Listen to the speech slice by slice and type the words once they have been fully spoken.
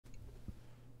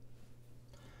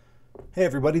Hey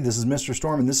everybody, this is Mr.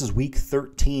 Storm and this is week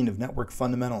 13 of Network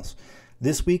Fundamentals.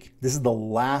 This week, this is the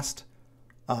last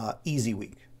easy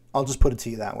week. I'll just put it to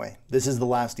you that way. This is the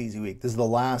last easy week. This is the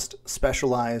last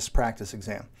specialized practice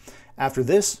exam. After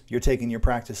this, you're taking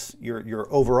your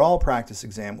overall practice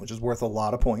exam, which is worth a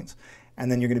lot of points, and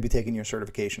then you're going to be taking your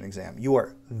certification exam. You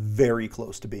are very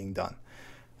close to being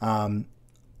done.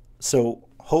 So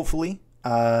hopefully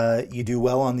you do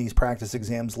well on these practice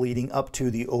exams leading up to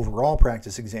the overall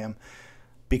practice exam,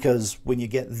 because when you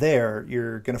get there,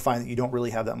 you're going to find that you don't really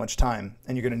have that much time,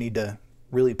 and you're going to need to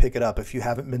really pick it up. If you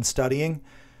haven't been studying,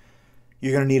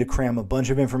 you're going to need to cram a bunch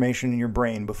of information in your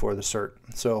brain before the cert.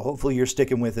 So hopefully you're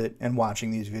sticking with it and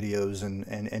watching these videos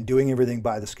and doing everything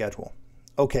by the schedule.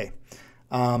 Okay.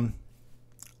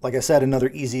 Like I said, another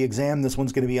easy exam. This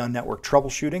one's going to be on network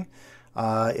troubleshooting.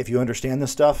 If you understand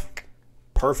this stuff,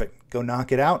 perfect. Go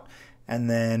knock it out, and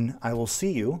then I will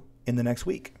see you in the next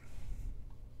week.